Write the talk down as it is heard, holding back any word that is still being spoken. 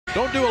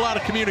Don't do a lot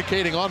of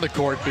communicating on the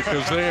court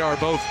because they are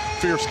both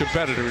fierce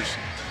competitors,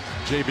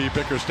 J.B.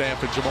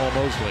 Bickerstaff and Jamal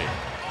Mosley.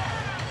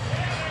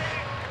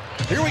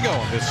 Here we go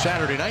on this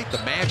Saturday night, the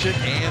Magic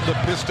and the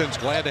Pistons.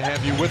 Glad to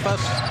have you with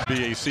us.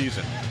 NBA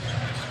season.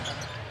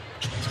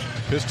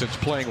 Pistons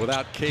playing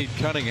without Cade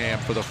Cunningham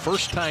for the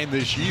first time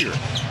this year.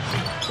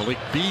 Malik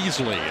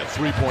Beasley, a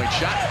three-point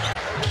shot.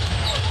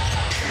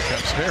 Here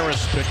comes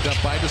Harris, picked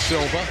up by Da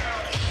Silva.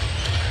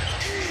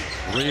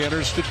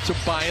 Re-enters to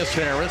Tobias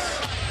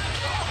Harris.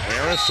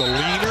 Harris, a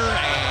leaner,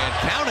 and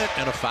count it,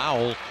 and a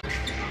foul.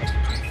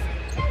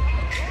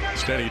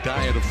 Steady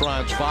diet of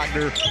Franz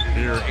Wagner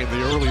here in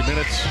the early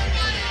minutes.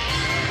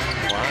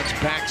 Franz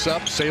backs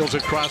up, sails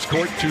it cross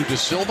court to Da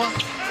Silva.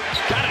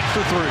 Got it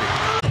for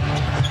three.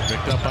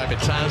 Picked up by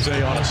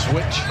nbataday on a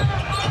switch.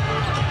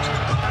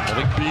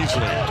 Malik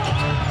Beasley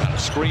got a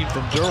screen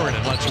from Duran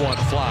and lets one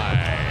fly.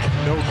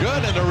 No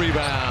good, and a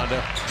rebound.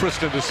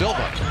 Tristan da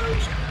Silva.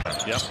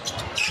 Yep.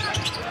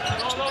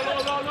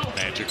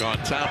 Magic on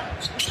top.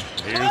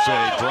 Here's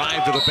a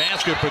drive to the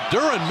basket, but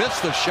Duran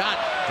missed the shot.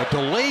 A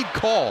delayed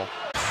call.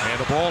 And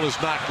the ball is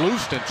knocked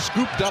loose and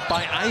scooped up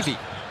by Ivy.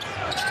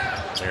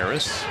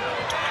 Harris.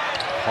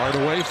 Hard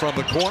away from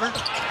the corner.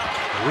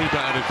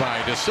 Rebounded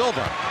by Da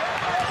Silva.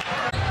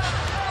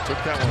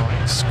 Took that one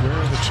right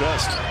square in the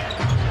chest.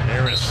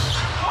 Harris.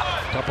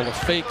 A couple of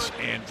fakes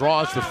and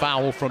draws the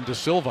foul from Da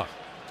Silva.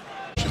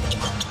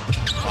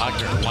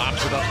 Wagner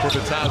lobs it up for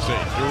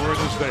nbataday.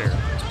 Duran is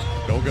there.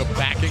 Goga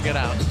backing it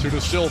out to Da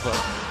Silva.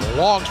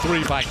 Long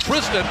three by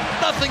Tristan.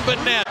 Nothing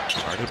but net.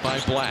 Started by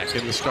Black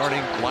in the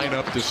starting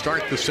lineup to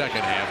start the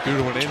second half due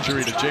to an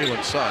injury to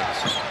Jalen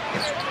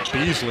Suggs.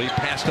 Beasley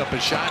passed up a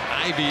shot.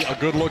 Ivy, a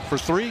good look for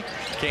three.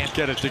 Can't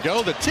get it to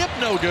go. The tip,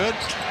 no good.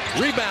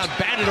 Rebound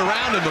batted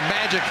around, and the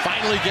Magic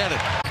finally get it.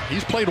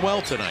 He's played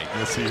well tonight.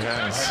 Yes, he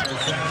has.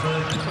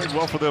 He played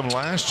well for them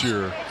last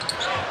year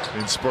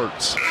in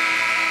spurts. And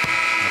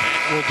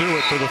that will do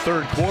it for the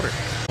third quarter.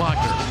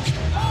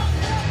 Wagner.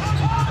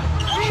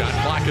 Shot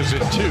clock is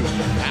at 2.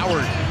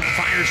 Howard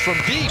fires from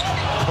deep.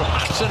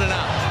 Pops in and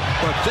out.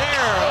 But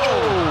there,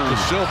 Da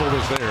Silva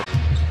was there.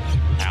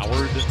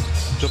 Howard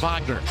to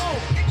Wagner.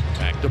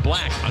 Back to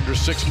Black. Under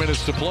 6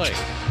 minutes to play.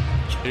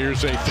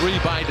 Here's a three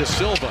by Da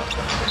Silva.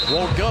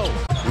 Won't go.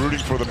 Rooting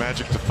for the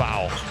Magic to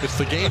foul. It's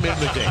the game in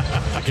the game.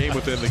 The game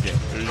within the game.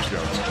 There you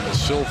go. Da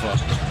Silva.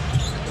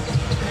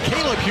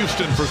 Caleb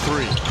Houston for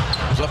three.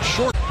 Was up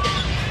short.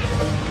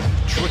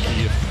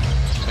 Tricky if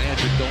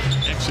Magic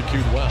don't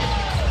execute well.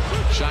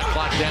 Shot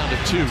clock down to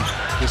 2.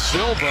 Da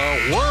Silva,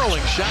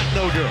 whirling shot,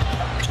 no good.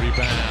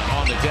 Rebound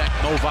on the deck.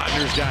 Mo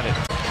Wagner's got it.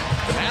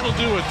 That'll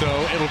do it,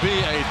 though. It'll be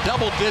a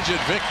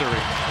double-digit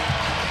victory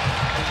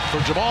for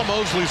Jamal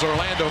Mosley's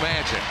Orlando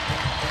Magic.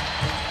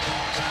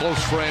 His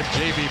close friend,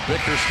 J.B.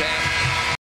 Bickerstaff,